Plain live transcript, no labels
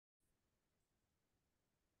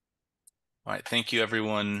All right, thank you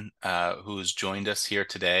everyone who's joined us here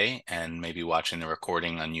today and maybe watching the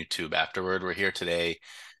recording on YouTube afterward. We're here today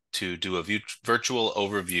to do a virtual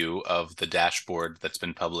overview of the dashboard that's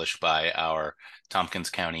been published by our Tompkins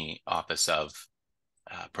County Office of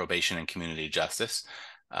Probation and Community Justice.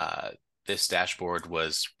 This dashboard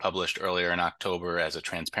was published earlier in October as a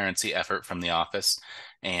transparency effort from the office,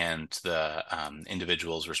 and the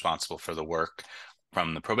individuals responsible for the work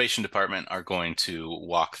from the probation department are going to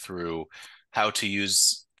walk through how to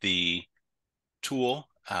use the tool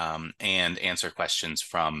and answer questions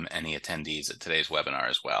from any attendees at today's webinar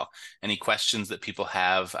as well. Any questions that people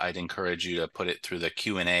have, I'd encourage you to put it through the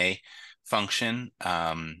Q&A function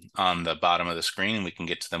on the bottom of the screen, and we can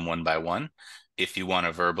get to them one by one. If you want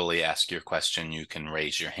to verbally ask your question, you can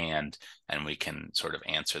raise your hand and we can sort of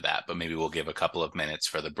answer that. But maybe we'll give a couple of minutes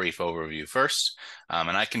for the brief overview first,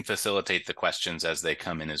 and I can facilitate the questions as they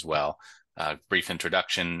come in as well. Brief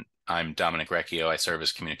introduction. I'm Dominic Recchio. I serve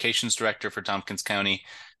as Communications Director for Tompkins County.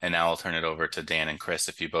 And now I'll turn it over to Dan and Chris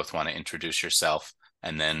if you both want to introduce yourself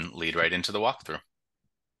and then lead right into the walkthrough.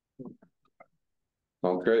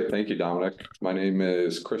 Well, great. Thank you, Dominic. My name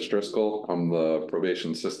is Chris Driscoll. I'm the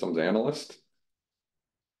Probation Systems Analyst.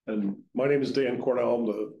 And my name is Dan Cornell. I'm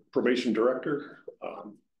the Probation Director.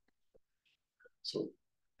 So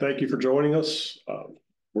thank you for joining us.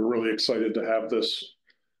 We're really excited to have this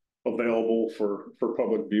available for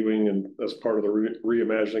public viewing and as part of the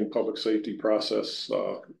reimagining public safety process.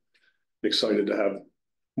 Excited to have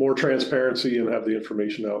more transparency and have the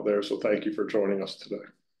information out there. So thank you for joining us today.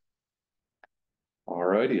 All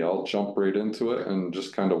righty, I'll jump right into it and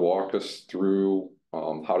just kind of walk us through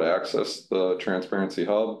how to access the Transparency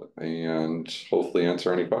Hub and hopefully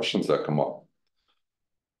answer any questions that come up.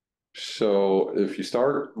 So if you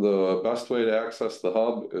start, the best way to access the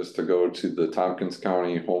hub is to go to the Tompkins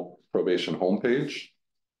County Probation homepage,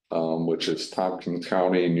 which is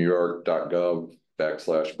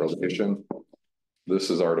tompkinscountynewyork.gov/probation. This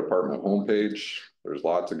is our department homepage. There's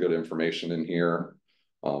lots of good information in here.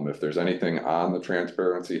 If there's anything on the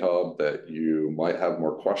Transparency Hub that you might have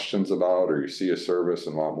more questions about, or you see a service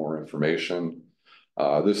and want more information,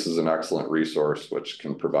 this is an excellent resource which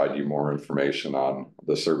can provide you more information on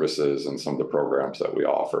the services and some of the programs that we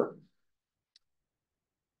offer.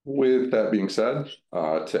 With that being said,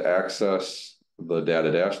 to access the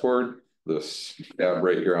data dashboard, this tab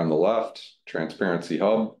right here on the left, Transparency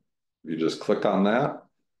Hub, you just click on that.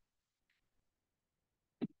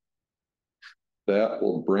 That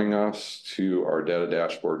will bring us to our data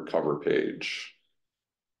dashboard cover page.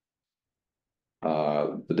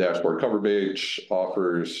 The dashboard cover page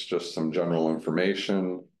offers just some general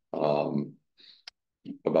information about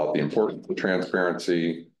the importance of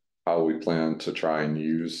transparency, how we plan to try and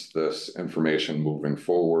use this information moving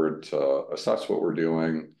forward to assess what we're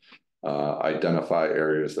doing, identify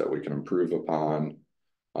areas that we can improve upon,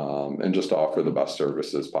 and just offer the best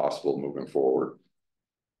services possible moving forward.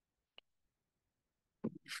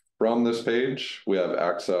 From this page, we have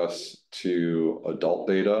access to adult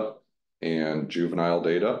data and juvenile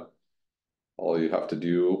data. All you have to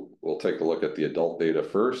do, we'll take a look at the adult data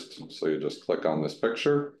first. So you just click on this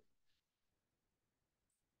picture.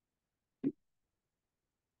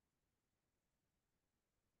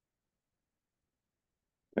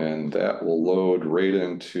 And that will load right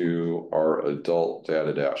into our adult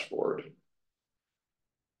data dashboard.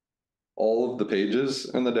 All of the pages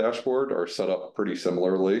in the dashboard are set up pretty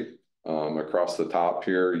similarly. Across the top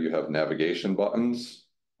here, you have navigation buttons.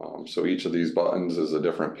 So each of these buttons is a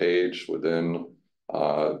different page within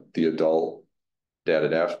the adult data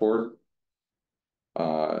dashboard.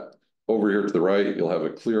 Over here to the right, you'll have a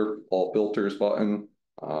clear all filters button.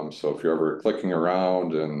 So if you're ever clicking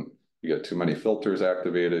around and you get too many filters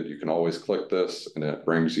activated, you can always click this and it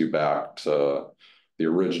brings you back to the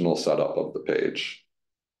original setup of the page.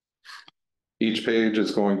 Each page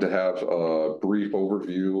is going to have a brief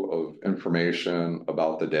overview of information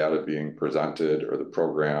about the data being presented or the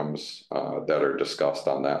programs that are discussed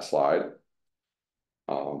on that slide.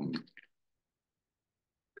 Couple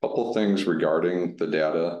of things regarding the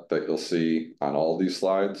data that you'll see on all these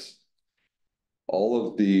slides. All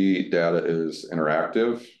of the data is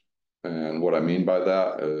interactive. And what I mean by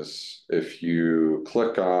that is if you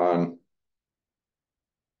click on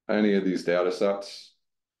any of these data sets,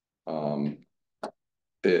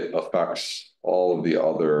 it affects all of the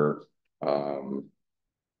other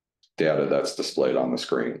data that's displayed on the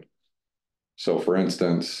screen. So for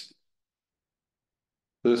instance,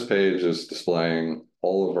 this page is displaying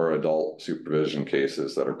all of our adult supervision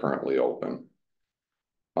cases that are currently open.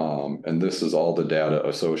 And this is all the data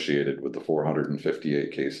associated with the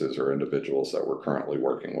 458 cases or individuals that we're currently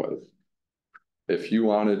working with. if you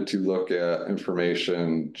wanted to look at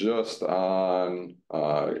information just on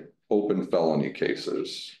open felony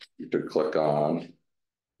cases, you could click on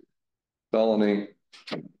felony.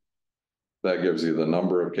 That gives you the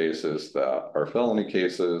number of cases that are felony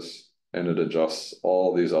cases, and it adjusts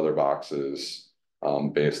all these other boxes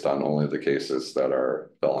based on only the cases that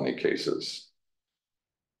are felony cases.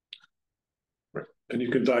 And you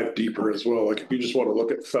can dive deeper as well. Like if you just want to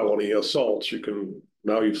look at felony assaults, you can,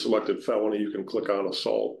 now you've selected felony, you can click on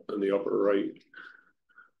assault in the upper right.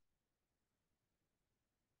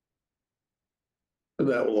 And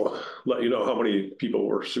that will let you know how many people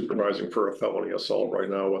we're supervising for a felony assault right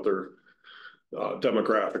now, what their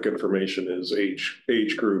demographic information is,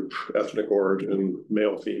 age group, ethnic origin,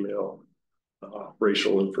 male, female,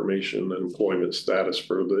 racial information, and employment status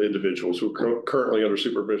for the individuals who are currently under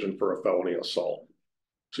supervision for a felony assault.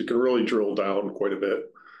 So you can really drill down quite a bit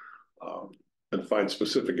and find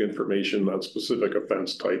specific information on specific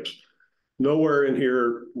offense types. Nowhere in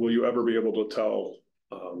here will you ever be able to tell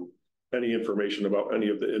any information about any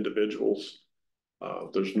of the individuals.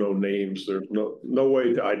 There's no names. There's no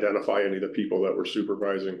way to identify any of the people that we're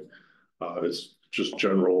supervising. It's just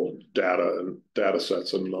general data and data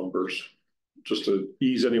sets and numbers, just to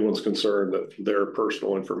ease anyone's concern that their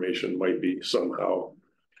personal information might be somehow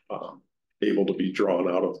able to be drawn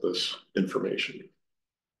out of this information.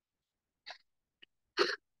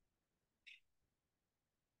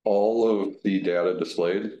 All of the data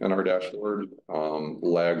displayed in our dashboard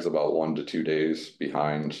lags about 1 to 2 days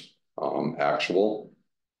behind actual.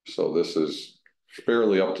 So this is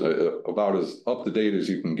fairly about as up to date as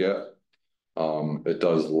you can get. It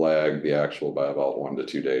does lag the actual by about 1 to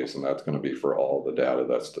 2 days, and that's going to be for all the data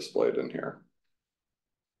that's displayed in here.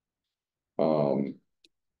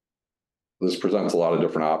 This presents a lot of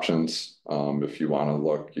different options. If you want to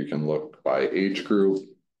look, you can look by age group.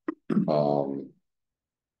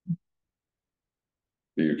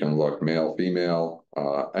 You can look male, female.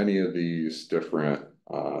 Any of these different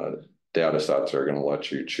data sets are going to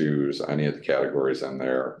let you choose any of the categories in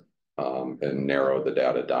there and narrow the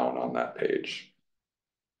data down on that page.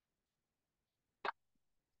 I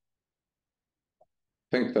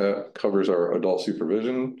think that covers our adult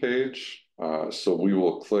supervision page. So we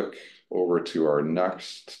will click over to our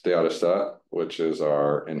next data set, which is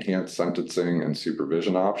our enhanced sentencing and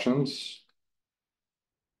supervision options.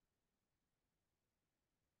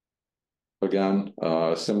 Again,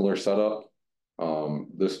 similar setup.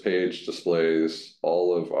 This page displays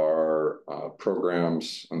all of our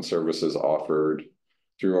programs and services offered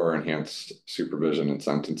through our enhanced supervision and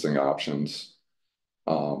sentencing options.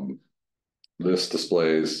 This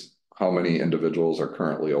displays how many individuals are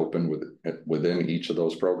currently open within each of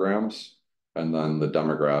those programs, and then the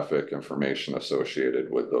demographic information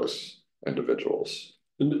associated with those individuals.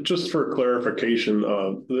 And just for clarification,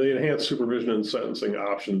 the enhanced supervision and sentencing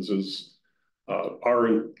options is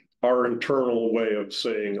our internal way of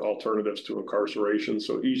saying alternatives to incarceration.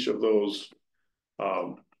 So each of those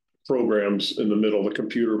programs in the middle, the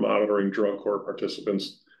computer monitoring drug court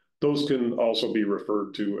participants, those can also be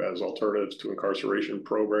referred to as alternatives to incarceration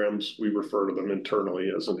programs. We refer to them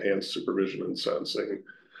internally as enhanced supervision and sentencing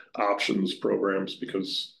options programs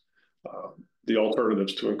because the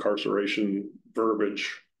alternatives to incarceration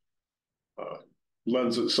verbiage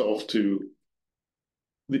lends itself to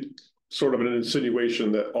the sort of an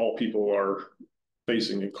insinuation that all people are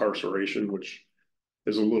facing incarceration, which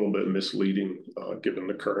is a little bit misleading given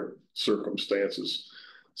the current circumstances.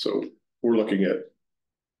 So we're looking at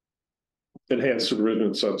enhanced supervision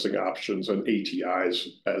and sentencing options and ATIs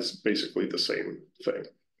as basically the same thing.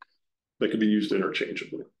 They can be used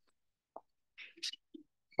interchangeably.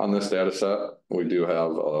 On this data set, we do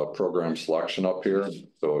have a program selection up here.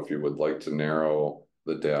 So if you would like to narrow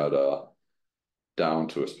the data down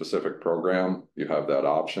to a specific program, you have that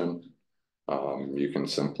option. You can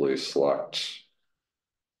simply select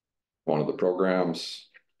one of the programs,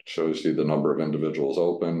 shows you the number of individuals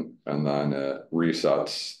open, and then it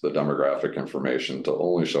resets the demographic information to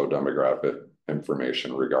only show demographic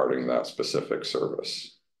information regarding that specific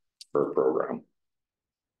service or program.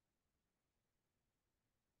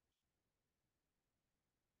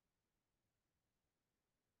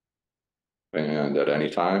 And at any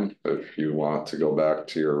time, if you want to go back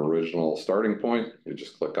to your original starting point, you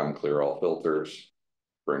just click on clear all filters,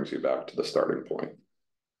 brings you back to the starting point.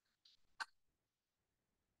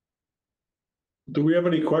 Do we have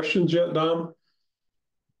any questions yet, Dom?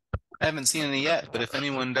 I haven't seen any yet, but if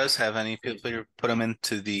anyone does have any, feel free to put them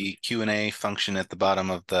into the Q&A function at the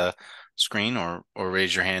bottom of the screen, or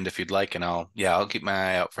raise your hand if you'd like, and I'll keep my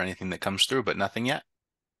eye out for anything that comes through, but nothing yet.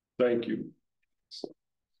 Thank you.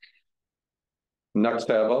 Next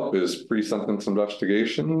tab up is pre-sentence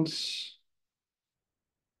investigations.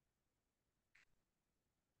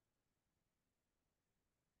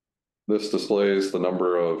 This displays the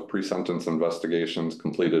number of pre-sentence investigations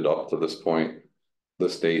completed up to this point,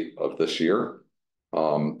 this date of this year.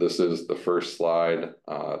 This is the first slide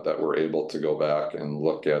that we're able to go back and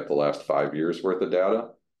look at the last 5 years worth of data.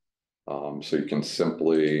 So you can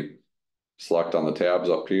simply select on the tabs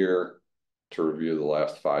up here to review the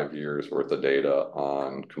last 5 years worth of data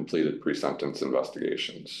on completed pre-sentence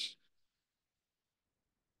investigations.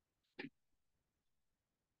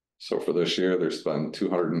 So for this year, there's been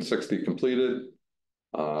 260 completed.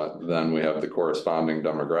 Then we have the corresponding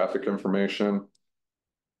demographic information,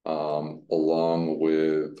 along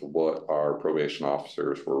with what our probation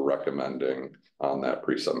officers were recommending on that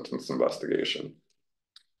pre-sentence investigation.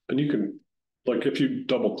 And you can, like, if you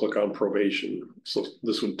double click on probation, so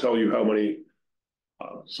this would tell you how many,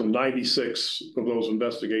 so 96 of those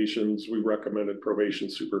investigations, we recommended probation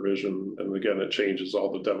supervision. And again, it changes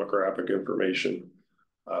all the demographic information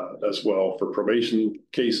as well. For probation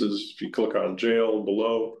cases, if you click on jail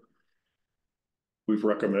below, we've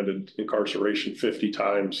recommended incarceration 50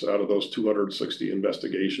 times out of those 260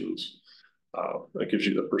 investigations. That gives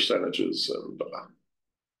you the percentages and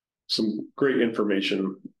some great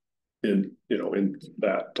information in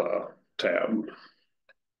that tab.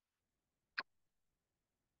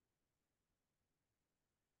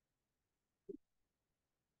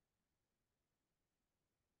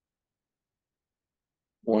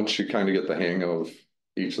 Once you kind of get the hang of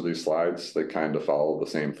each of these slides, they kind of follow the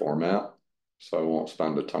same format. So I won't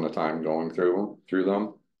spend a ton of time going through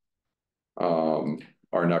them.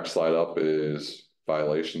 Our next slide up is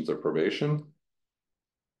violations of probation.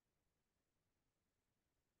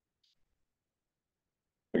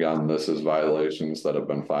 Again, this is violations that have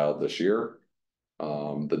been filed this year.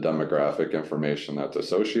 The demographic information that's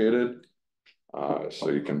associated. So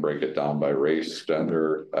you can break it down by race,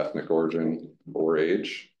 gender, ethnic origin, or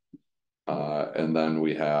age. And then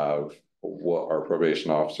we have what our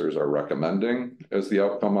probation officers are recommending as the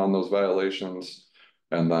outcome on those violations,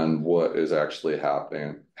 and then what is actually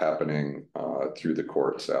happening through the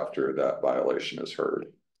courts after that violation is heard.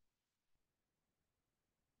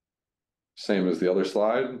 Same as the other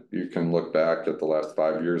slide, you can look back at the last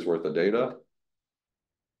 5 years worth of data.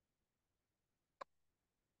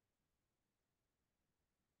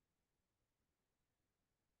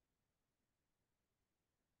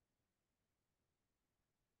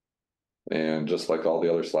 And just like all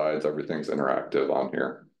the other slides, everything's interactive on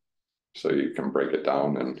here. So you can break it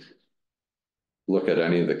down and look at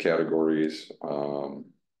any of the categories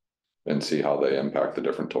and see how they impact the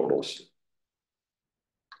different totals.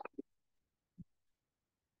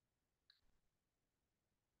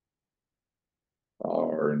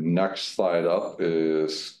 Our next slide up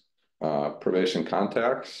is probation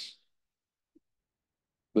contacts.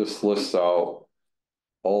 This lists out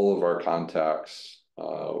all of our contacts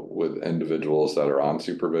with individuals that are on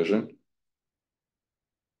supervision.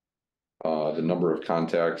 The number of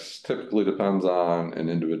contacts typically depends on an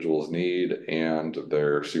individual's need and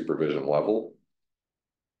their supervision level.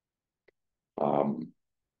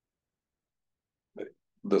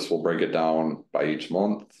 This will break it down by each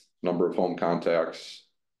month, number of home contacts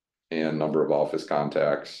and number of office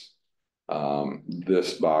contacts.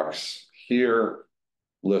 This box here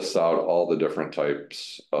lists out all the different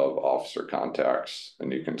types of officer contacts,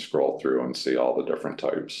 and you can scroll through and see all the different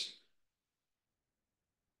types.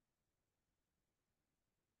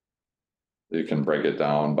 You can break it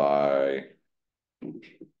down by, if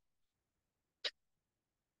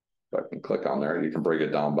I can click on there, you can break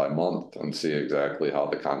it down by month and see exactly how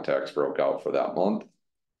the contacts broke out for that month.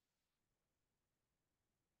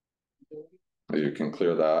 You can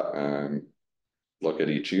clear that and look at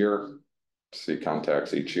each year, see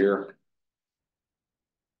contacts each year.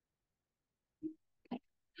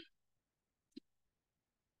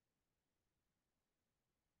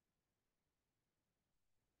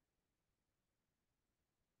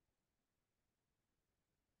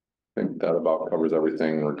 I think that about covers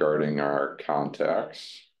everything regarding our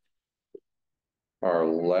contacts. Our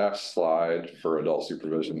last slide for adult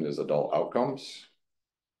supervision is adult outcomes.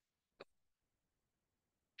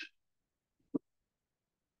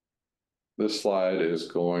 This slide is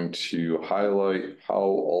going to highlight how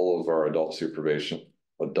all of our adult supervision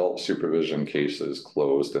cases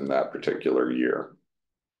closed in that particular year.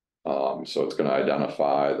 So it's going to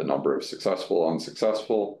identify the number of successful,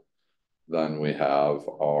 unsuccessful. Then we have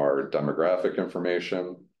our demographic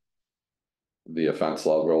information, the offense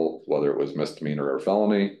level, whether it was misdemeanor or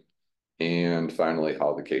felony, and finally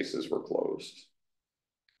how the cases were closed.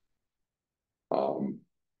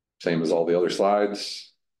 Same as all the other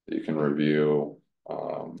slides, you can review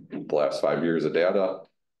the last 5 years of data,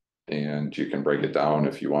 and you can break it down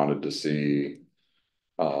if you wanted to see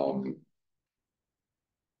the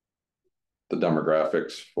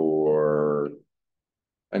demographics for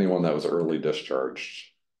anyone that was early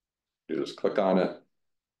discharged. You just click on it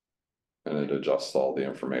and it adjusts all the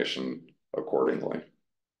information accordingly.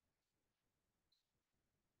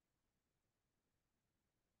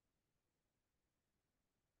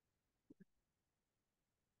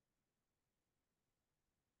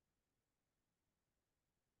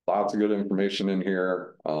 Lots of good information in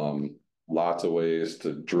here. Lots of ways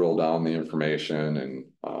to drill down the information and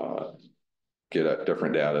get at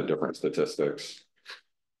different data, different statistics.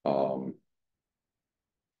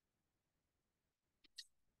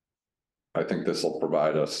 I think this will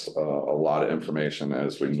provide us a lot of information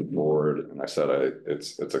as we move forward. And I said,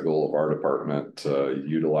 it's a goal of our department to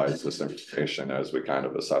utilize this information as we kind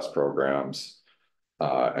of assess programs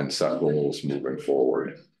and set goals moving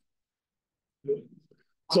forward.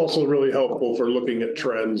 It's also really helpful for looking at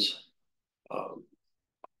trends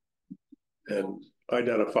and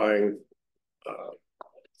identifying,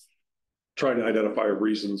 trying to identify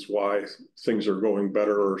reasons why things are going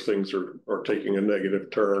better or things are taking a negative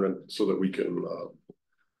turn, and so that we can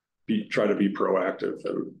try to be proactive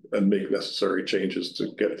and make necessary changes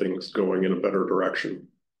to get things going in a better direction.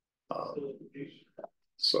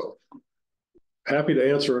 So happy to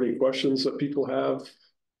answer any questions that people have.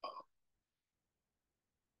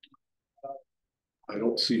 I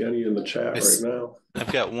don't see any in the chat right now.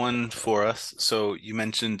 I've got one for us. So you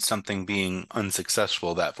mentioned something being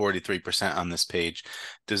unsuccessful, that 43% on this page.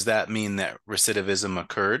 Does that mean that recidivism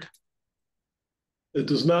occurred? It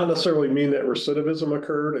does not necessarily mean that recidivism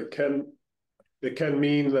occurred. It can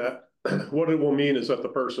mean that what it will mean is that the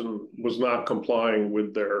person was not complying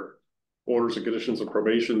with their orders and conditions of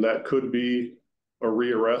probation. That could be a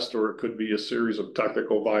rearrest, or it could be a series of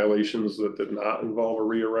technical violations that did not involve a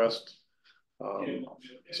rearrest.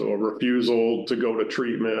 So a refusal to go to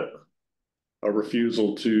treatment, a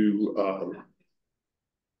refusal to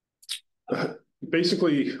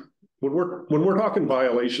basically, when we're talking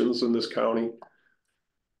violations in this county,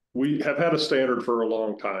 we have had a standard for a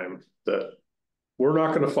long time that we're not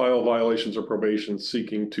going to file violations of probation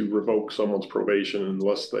seeking to revoke someone's probation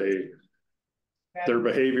unless their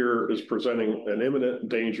behavior is presenting an imminent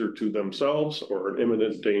danger to themselves or an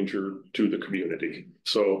imminent danger to the community.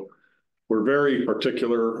 So we're very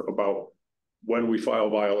particular about when we file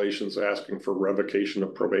violations asking for revocation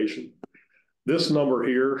of probation. This number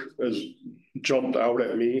here has jumped out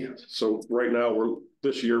at me. So right now,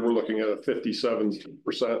 this year we're looking at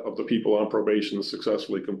 57% of the people on probation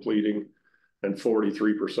successfully completing and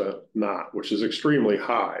 43% not, which is extremely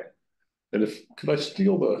high. And could I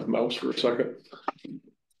steal the mouse for a second?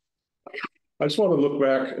 I just want to look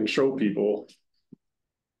back and show people.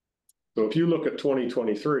 So if you look at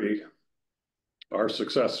 2023, our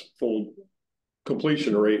successful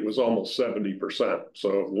completion rate was almost 70%.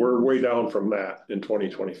 So we're way down from that in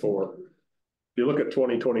 2024. If you look at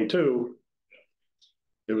 2022,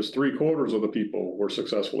 it was 3/4 of the people were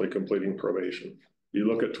successfully completing probation. You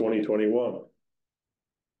look at 2021,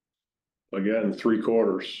 again,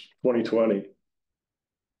 3/4, 2020,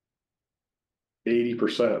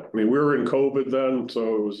 80%. I mean, we were in COVID then,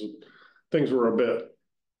 so things were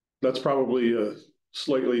that's probably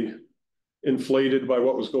slightly inflated by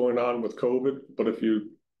what was going on with COVID. But if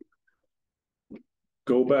you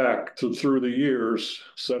go back through the years,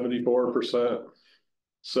 74%,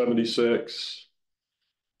 76,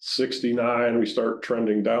 69, we start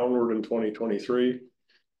trending downward in 2023.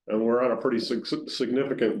 And we're on a pretty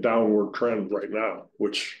significant downward trend right now,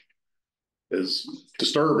 which is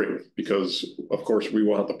disturbing because, of course, we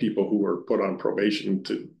want the people who were put on probation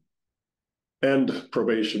to end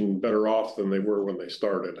probation better off than they were when they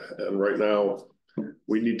started. And right now,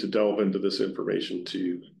 we need to delve into this information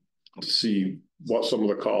to see what some of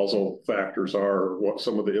the causal factors are, what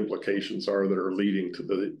some of the implications are that are leading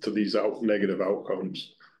to these negative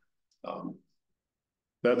outcomes.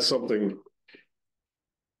 That's something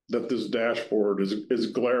that this dashboard is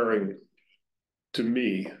glaring to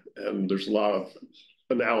me, and there's a lot of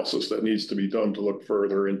analysis that needs to be done to look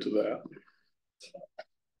further into that.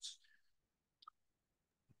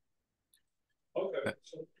 Okay.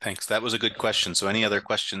 Thanks. That was a good question. So any other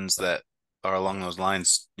questions that are along those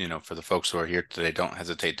lines, for the folks who are here today, don't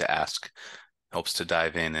hesitate to ask. Helps to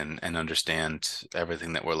dive in and understand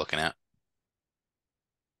everything that we're looking at.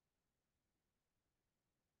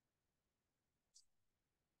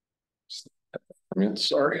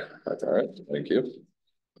 Sorry. That's all right. Thank you.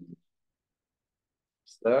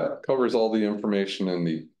 That covers all the information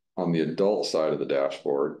on the adult side of the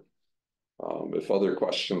dashboard. If other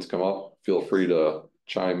questions come up, feel free to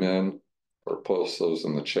chime in or post those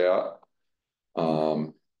in the chat.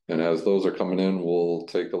 And as those are coming in, we'll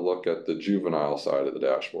take a look at the juvenile side of the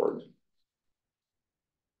dashboard.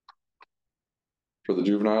 For the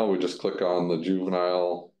juvenile, we just click on the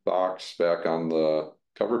juvenile box back on the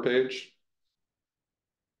cover page.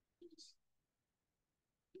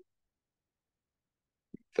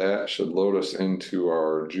 That should load us into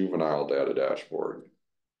our juvenile data dashboard.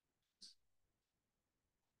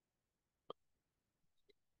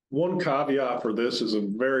 One caveat for this is a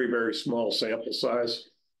very, very small sample size.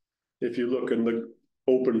 If you look in the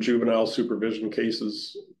open juvenile supervision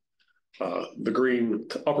cases,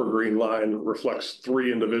 the upper green line reflects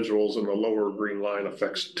 3 individuals and the lower green line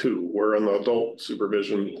affects 2, where in the adult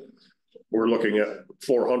supervision, we're looking at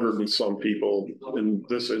 400 and some people. In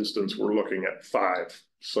this instance, we're looking at 5.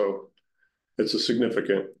 So it's a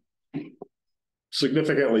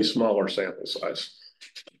significantly smaller sample size.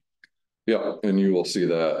 Yeah, and you will see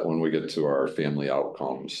that when we get to our family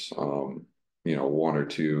outcomes. You know, 1 or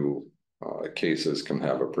 2 cases can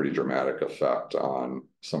have a pretty dramatic effect on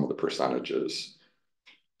some of the percentages.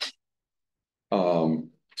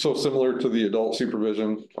 So similar to the adult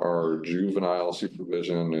supervision, our juvenile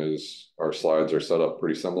supervision our slides are set up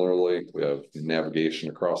pretty similarly. We have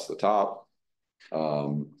navigation across the top.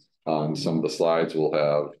 On some of the slides, we'll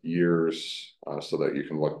have years so that you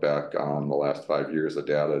can look back on the last 5 years of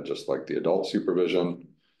data, just like the adult supervision.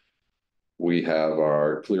 We have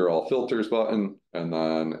our clear all filters button, and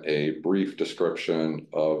then a brief description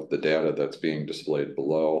of the data that's being displayed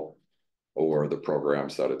below or the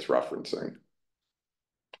programs that it's referencing.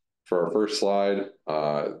 For our first slide,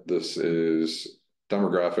 this is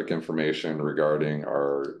demographic information regarding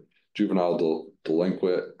our juvenile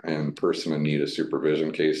delinquent and person in need of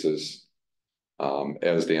supervision cases.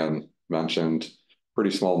 As Dan mentioned,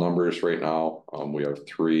 pretty small numbers right now. We have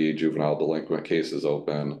 3 juvenile delinquent cases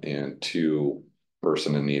open and 2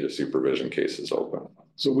 person in need of supervision cases open.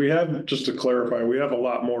 So we have, just to clarify, we have a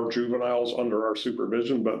lot more juveniles under our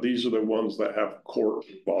supervision, but these are the ones that have court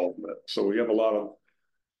involvement. So we have a lot of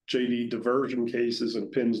JD diversion cases and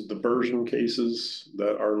PINS diversion cases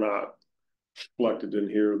that are not reflected in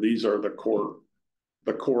here. These are the court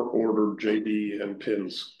ordered JD and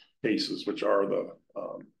PINS cases, which are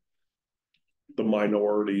the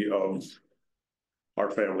minority of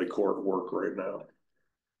our family court work right now.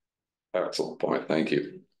 Excellent point. Thank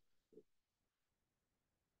you.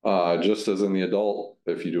 Just as in the adult,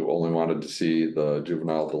 if you only wanted to see the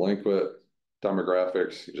juvenile delinquent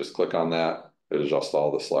demographics, you just click on that. It adjusts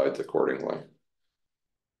all the slides accordingly.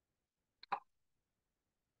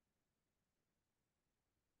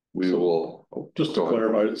 We will just to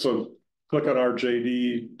clarify. So click on our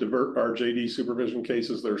JD supervision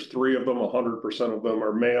cases. There's 3 of them. 100% of them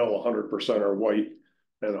are male, 100% are white,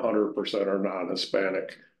 and 100% are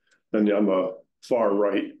non-Hispanic. Then on the far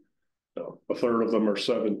right, a third of them are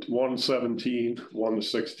 1 is 17, 1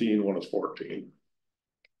 is 16, 1 is 14.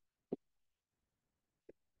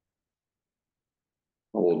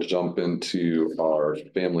 We'll jump into our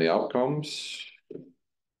family outcomes.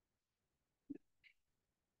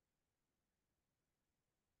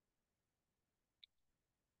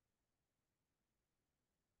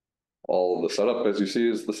 All of the setup, as you see,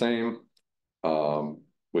 is the same.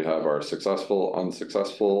 We have our successful,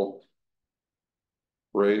 unsuccessful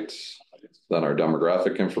rates, then our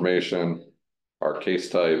demographic information, our case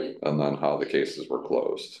type, and then how the cases were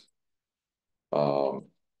closed.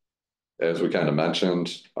 As we kind of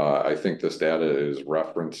mentioned, I think this data is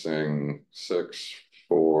referencing 6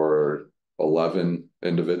 for 11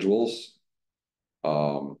 individuals.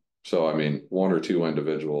 So, I mean, 1 or 2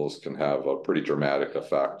 individuals can have a pretty dramatic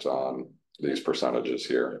effect on these percentages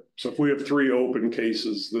here. So if we have 3 open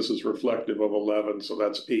cases, this is reflective of 11. So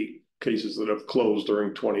that's 8 cases that have closed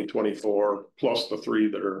during 2024, plus the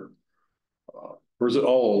 3 that are, or is it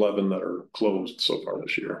all 11 that are closed so far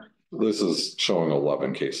this year? This is showing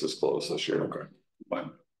 11 cases closed this year. Okay,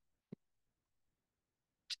 fine.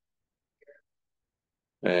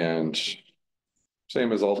 And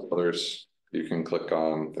same as all the others, you can click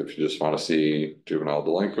on, if you just want to see juvenile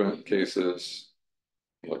delinquent cases,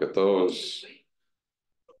 look at those.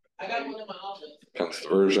 I got one in my office. PINS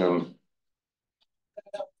diversion.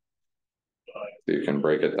 You can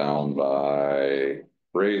break it down by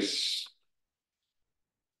race.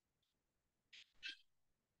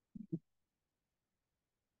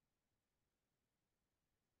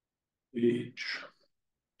 Age,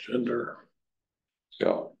 gender.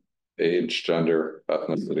 Yeah, age, gender,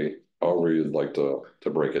 ethnicity. however you'd like to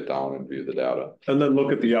break it down and view the data. And then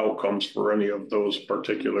look at the outcomes for any of those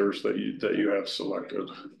particulars that you have selected.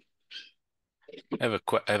 I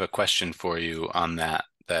have a question for you on that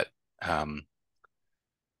um,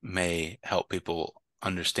 may help people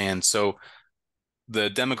understand. So the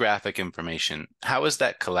demographic information, how is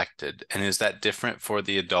that collected? And is that different for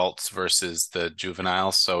the adults versus the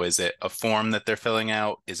juveniles? So is it a form that they're filling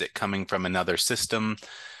out? Is it coming from another system?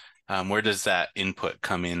 Where does that input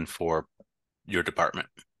come in for your department?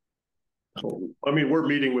 I mean, we're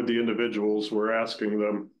meeting with the individuals. We're asking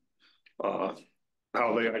them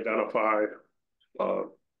how they identify,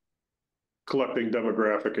 collecting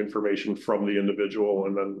demographic information from the individual,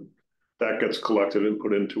 and then that gets collected and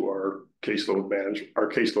put into our caseload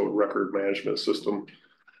record management system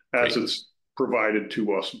as Great. it's provided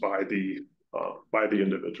to us by the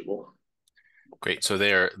individual. Great. So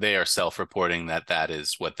they are self-reporting that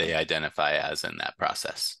is what they identify as in that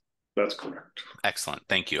process. That's correct. Excellent.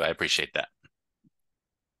 Thank you. I appreciate that.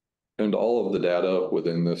 And all of the data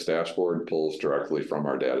within this dashboard pulls directly from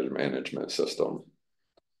our data management system.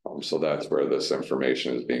 So that's where this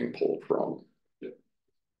information is being pulled from.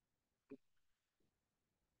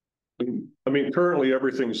 I mean, currently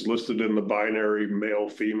everything's listed in the binary male,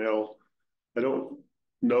 female. I don't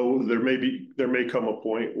know, there may come a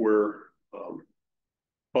point where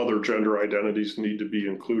other gender identities need to be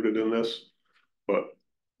included in this, but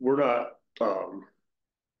we're not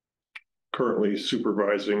currently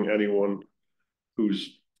supervising anyone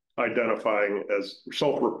who's identifying as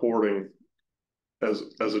self-reporting as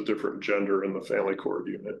a different gender in the family court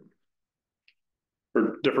unit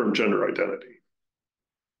or different gender identity.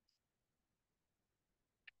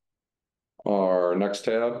 Our next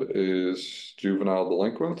tab is juvenile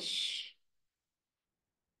delinquents.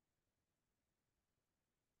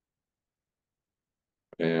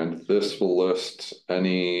 And this will list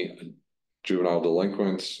any juvenile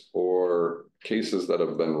delinquents or cases that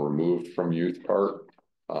have been removed from youth park.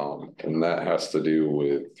 And that has to do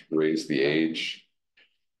with raise the age.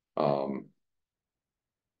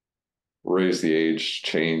 Raise the age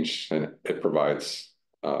change, and it provides,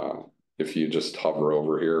 if you just hover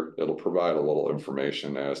over here, it'll provide a little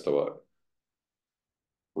information as to what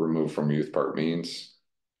remove from youth park means.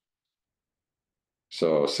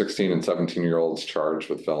 So 16 and 17-year-olds charged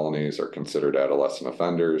with felonies are considered adolescent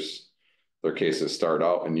offenders. Their cases start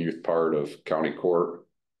out in youth part of county court.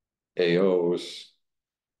 AOs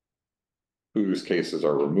whose cases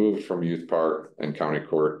are removed from youth part and county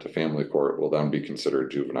court to family court will then be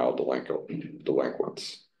considered juvenile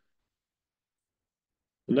delinquents.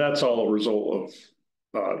 And that's all a result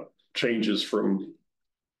of changes from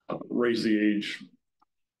raise the age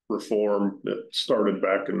reform that started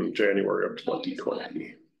back in January of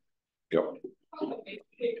 2020. Yep.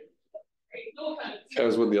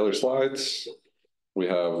 As with the other slides, we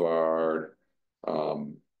have our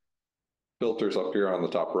filters up here on the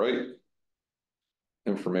top right.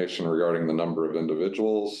 Information regarding the number of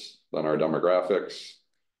individuals, then our demographics,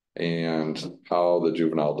 and how the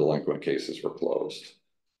juvenile delinquent cases were closed.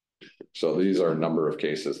 So these are a number of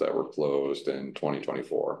cases that were closed in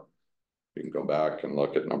 2024. You can go back and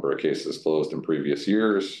look at number of cases closed in previous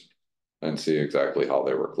years and see exactly how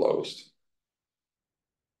they were closed.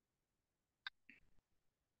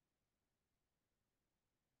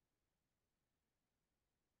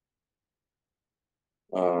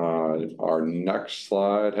 Our next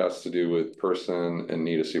slide has to do with person in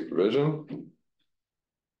need of supervision.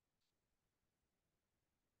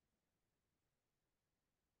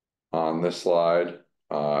 On this slide,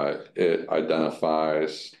 it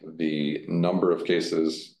identifies the number of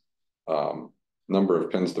cases, number of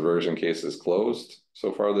PINS diversion cases closed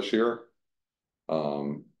so far this year.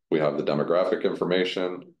 We have the demographic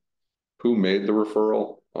information, who made the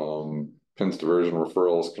referral. PINS diversion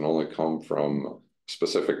referrals can only come from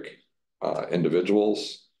specific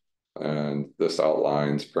individuals, and this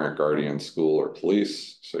outlines parent, guardian, school, or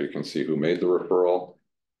police, so you can see who made the referral.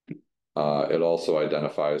 It also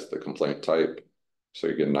identifies the complaint type, so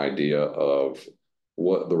you get an idea of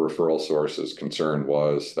what the referral source's concern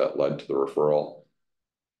was that led to the referral.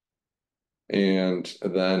 And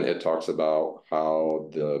then it talks about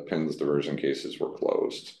how the PINS diversion cases were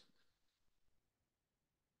closed.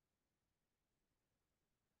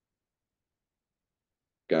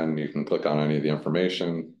 Again, you can click on any of the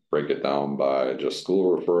information, break it down by just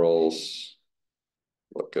school referrals,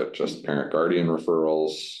 look at just parent guardian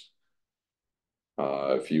referrals.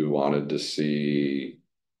 If you wanted to see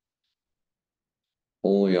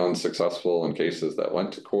only unsuccessful in cases that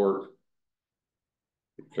went to court,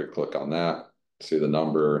 you could click on that, see the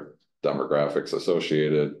number, demographics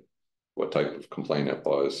associated, what type of complaint it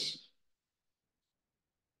was,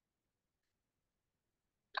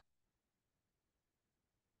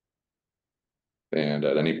 And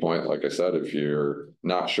at any point, like I said, if you're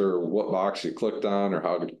not sure what box you clicked on or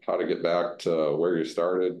how to get back to where you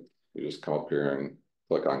started, you just come up here and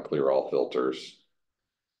click on clear all filters.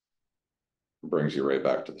 It brings you right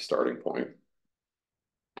back to the starting point.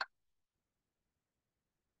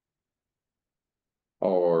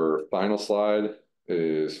 Our final slide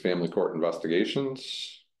is family court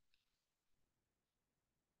investigations.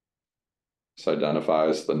 This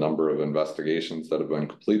identifies the number of investigations that have been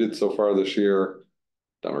completed so far this year,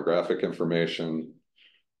 demographic information.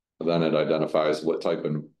 Then it identifies what type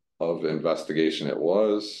of investigation it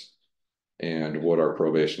was and what our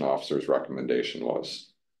probation officer's recommendation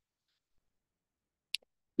was.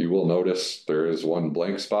 You will notice there is one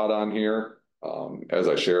blank spot on here. As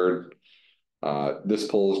I shared, this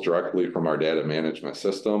pulls directly from our data management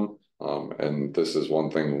system. And this is one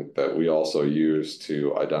thing that we also use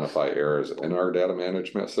to identify errors in our data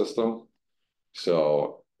management system.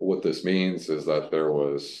 So what this means is that there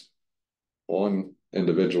was one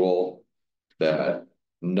individual that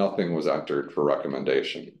nothing was entered for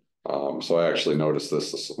recommendation. So I actually noticed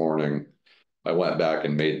this morning. I went back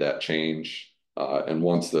and made that change. And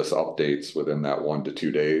once this updates within that 1 to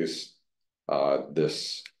 2 days,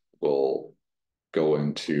 this will go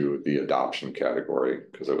into the adoption category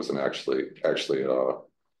because it was actually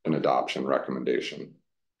an adoption recommendation.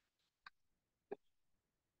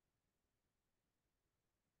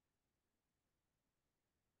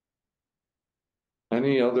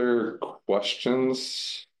 Any other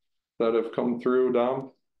questions that have come through,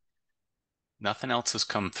 Dom? Nothing else has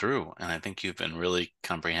come through, and I think you've been really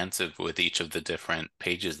comprehensive with each of the different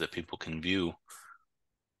pages that people can view.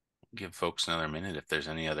 Give folks another minute if there's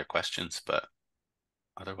any other questions, but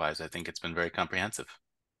otherwise, I think it's been very comprehensive.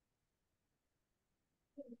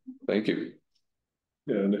 Thank you.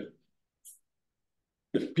 And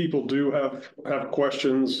if people do have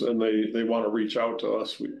questions and they want to reach out to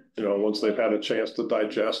us, once they've had a chance to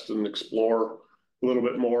digest and explore a little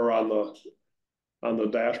bit more on the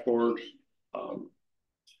dashboard,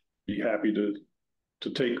 be happy to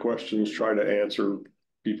take questions, try to answer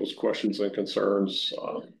people's questions and concerns.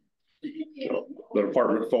 The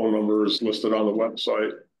department phone number is listed on the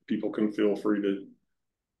website. People can feel free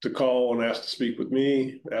to call and ask to speak with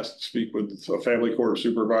me, ask to speak with a family court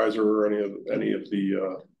supervisor or any of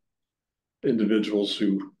the individuals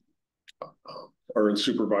who are in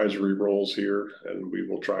supervisory roles here, and we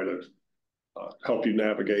will try to help you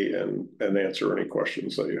navigate and answer any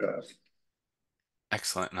questions that you have.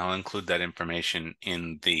 Excellent. And I'll include that information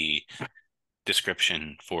in the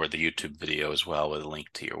description for the YouTube video as well, with a link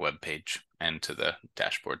to your webpage and to the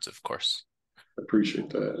dashboards, of course. I appreciate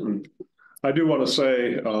that. And I do want to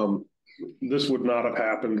say this would not have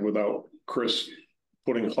happened without Chris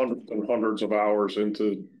putting hundreds and hundreds of hours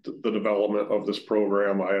into the development of this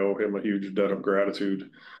program. I owe him a huge debt of gratitude.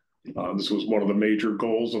 This was one of the major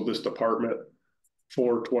goals of this department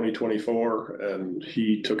for 2024, and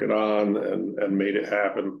he took it on and made it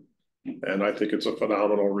happen. And I think it's a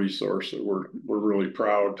phenomenal resource, and we're really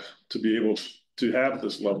proud to be able to have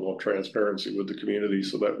this level of transparency with the community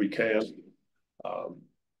so that we can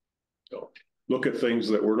look at things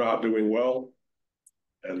that we're not doing well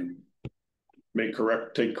and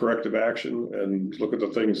take corrective action, and look at the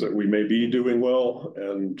things that we may be doing well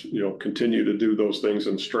and continue to do those things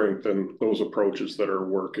and strengthen those approaches that are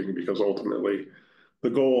working, because ultimately the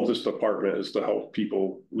goal of this department is to help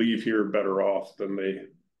people leave here better off than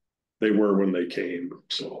they were when they came.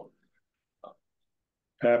 So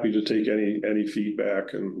happy to take any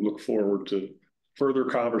feedback and look forward to further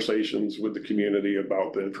conversations with the community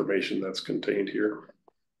about the information that's contained here.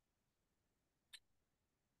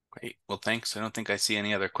 Great. Well, thanks. I don't think I see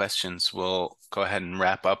any other questions. We'll go ahead and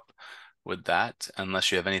wrap up with that,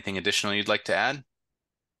 unless you have anything additional you'd like to add.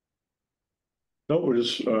 No, we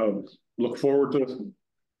just look forward to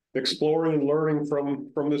exploring and learning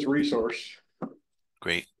from this resource.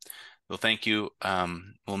 Great. Well, thank you.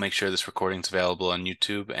 We'll make sure this recording's available on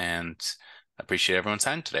YouTube, and appreciate everyone's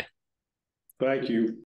time today. Thank you.